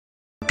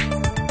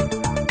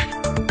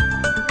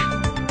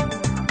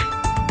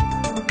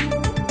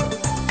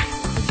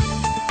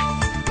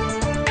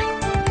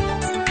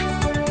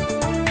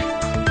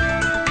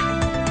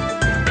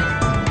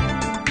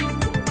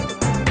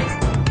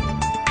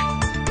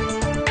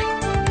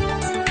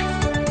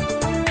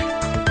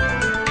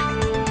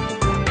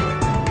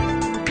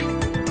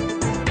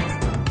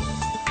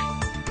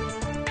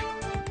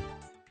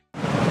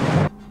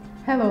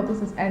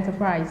News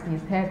Enterprise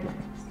News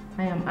headlines.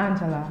 I am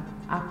Attah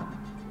Joseph.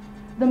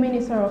 The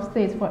Minister of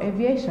State for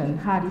Aviation,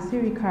 Attah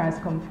Joseph, has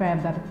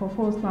confirmed that the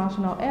proposed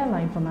national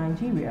airline for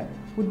Nigeria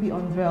would be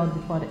unveiled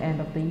before the end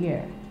of the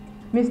year.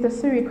 Mr.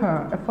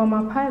 Sirikar, a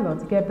former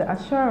pilot, gave the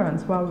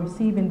assurance while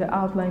receiving the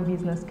outline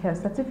business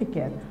case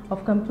certificate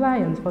of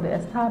compliance for the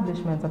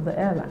establishment of the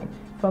airline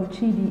from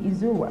Chidi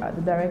Izuwa,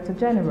 the Director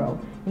General,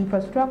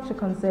 Infrastructure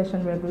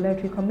Concession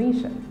Regulatory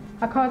Commission.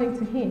 According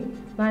to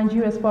him,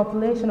 Nigeria's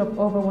population of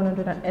over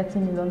 180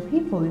 million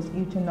people is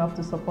huge enough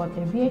to support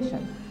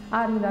aviation,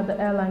 adding that the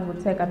airline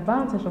would take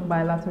advantage of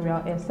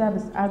bilateral air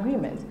service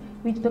agreements,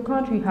 which the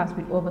country has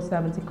with over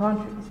 70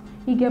 countries.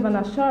 He gave an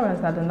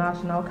assurance that the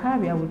national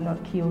carrier would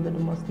not kill the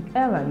domestic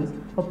airlines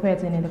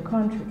operating in the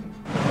country.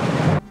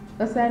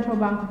 The Central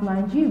Bank of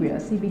Nigeria,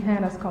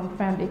 CBN, has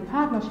confirmed a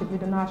partnership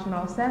with the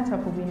National Center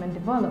for Women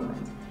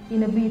Development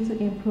in a bid to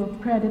improve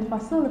credit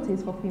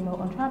facilities for female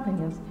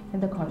entrepreneurs in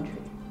the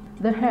country.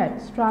 The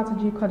Head,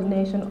 Strategy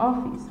Coordination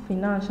Office,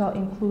 Financial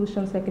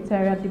Inclusion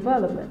Secretariat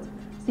Development,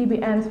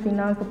 CBN's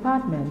Finance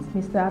Department,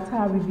 Mr.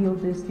 Attah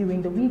revealed this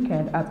during the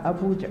weekend at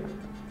Abuja.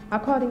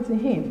 According to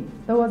him,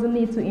 there was a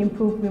need to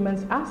improve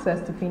women's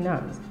access to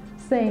finance,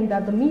 saying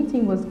that the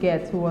meeting was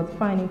geared towards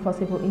finding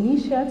possible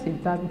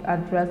initiatives that would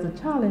address the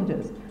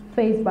challenges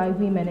faced by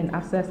women in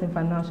accessing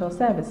financial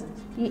services.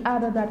 He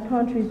added that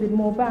countries with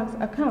more bank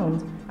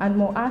accounts and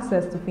more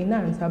access to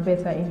finance are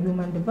better in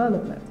human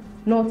development,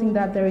 noting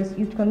that there is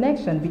huge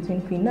connection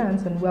between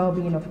finance and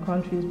well-being of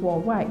countries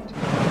worldwide.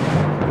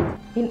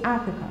 In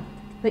Africa,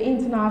 the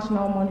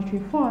International Monetary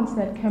Fund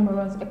said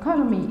Cameroon's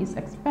economy is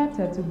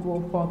expected to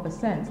grow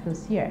 4%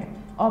 this year,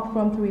 up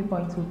from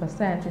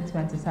 3.2% in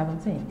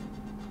 2017.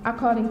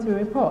 According to a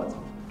report,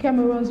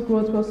 Cameroon's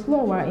growth was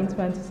slower in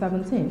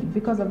 2017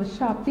 because of a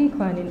sharp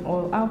decline in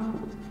oil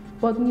output,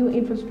 but new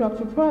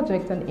infrastructure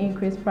projects and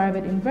increased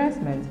private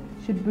investment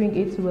should bring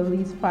it to at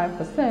least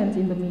 5%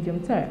 in the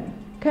medium term.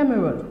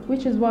 Cameroon,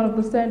 which is one of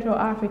the Central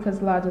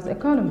Africa's largest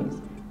economies,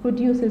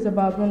 produces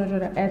about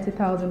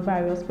 180,000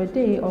 barrels per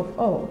day of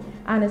oil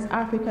and is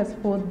Africa's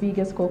fourth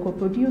biggest cocoa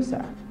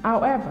producer.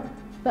 However,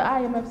 the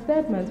IMF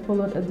statement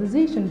followed a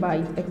decision by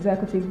its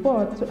executive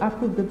board to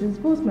approve the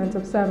disbursement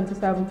of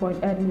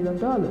 $77.8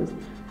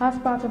 million as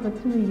part of a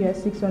 2-year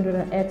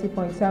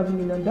 $680.7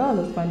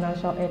 million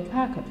financial aid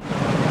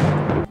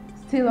package.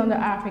 Still on the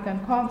African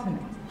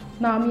continent,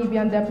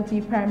 Namibian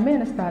Deputy Prime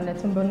Minister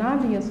Netumbo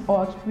Nandi has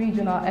urged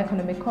regional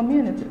economic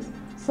communities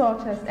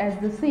such as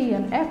SDC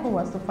and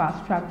ECOWAS to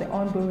fast-track the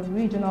ongoing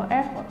regional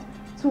effort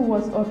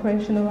towards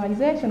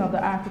operationalization of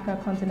the Africa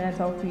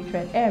Continental Free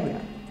Trade Area.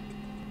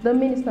 The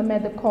minister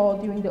made the call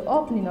during the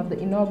opening of the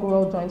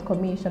inaugural Joint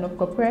Commission of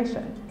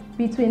Cooperation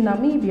between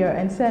Namibia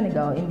and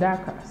Senegal in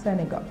Dakar,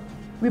 Senegal.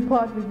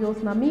 Report reveals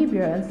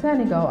Namibia and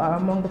Senegal are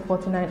among the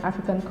 49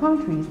 African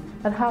countries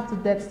that have to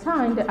date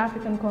signed the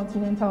African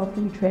Continental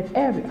Free Trade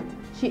Area.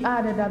 She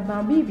added that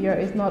Namibia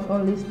is not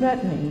only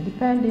strengthening,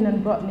 deepening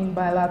and broadening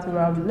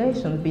bilateral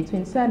relations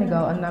between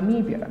Senegal and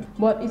Namibia,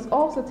 but is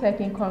also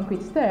taking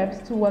concrete steps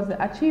towards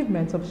the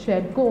achievement of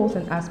shared goals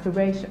and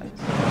aspirations.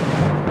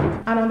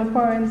 And on the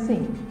foreign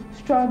scene,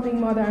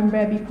 struggling mother and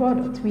baby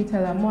product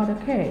retailer Mother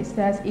Care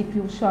says it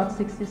will shut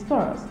 60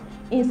 stores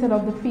instead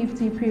of the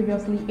 50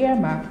 previously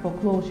earmarked for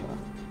closure.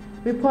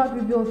 Report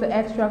reveals the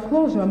extra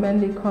closure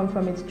mainly comes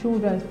from its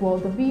Children's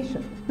World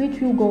Division, which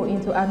will go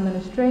into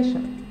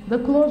administration. The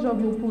closure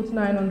will put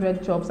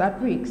 900 jobs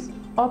at risk,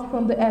 up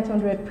from the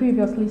 800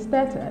 previously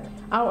stated.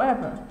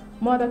 However,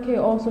 Mother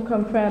Care also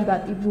confirmed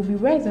that it will be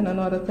raising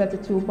another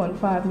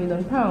 £32.5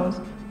 million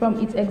from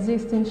its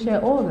existing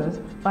shareholders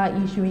by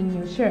issuing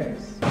new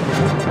shares.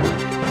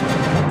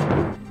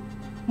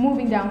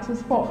 Moving down to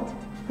sport.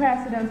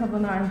 President of the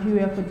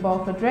Nigeria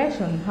Football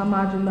Federation,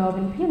 Hamadu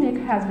Melvin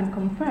Pinnick, has been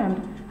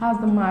confirmed as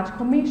the match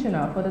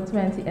commissioner for the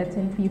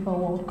 2018 FIFA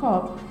World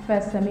Cup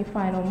first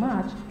semi-final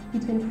match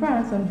between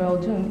France and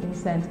Belgium in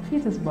St.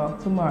 Petersburg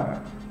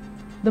tomorrow.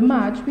 The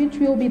match, which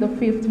will be the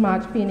 5th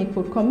match Pinnick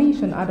would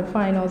commission at the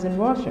finals in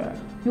Russia,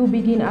 will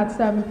begin at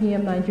 7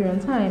 p.m. Nigerian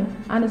time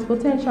and is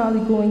potentially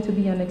going to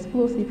be an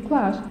explosive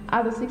clash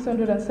at the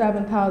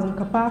 607,000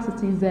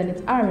 capacity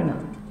Zenit Arena.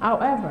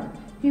 However,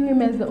 he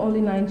remains the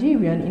only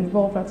Nigerian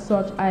involved at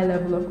such high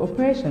level of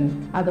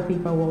operation at the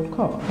FIFA World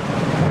Cup.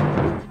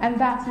 And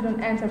that's it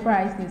on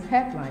Enterprise News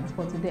headlines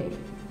for today.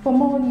 For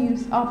more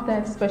news,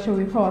 updates, special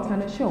reports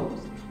and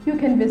shows, you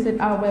can visit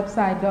our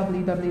website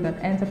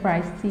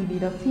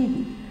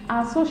www.enterprisetv.tv.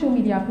 Our social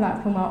media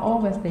platforms are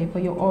always there for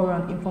your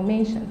all-round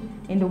information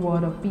in the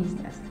world of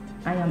business.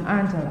 I am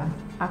Attah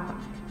Joseph.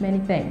 Many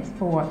thanks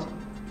for watching.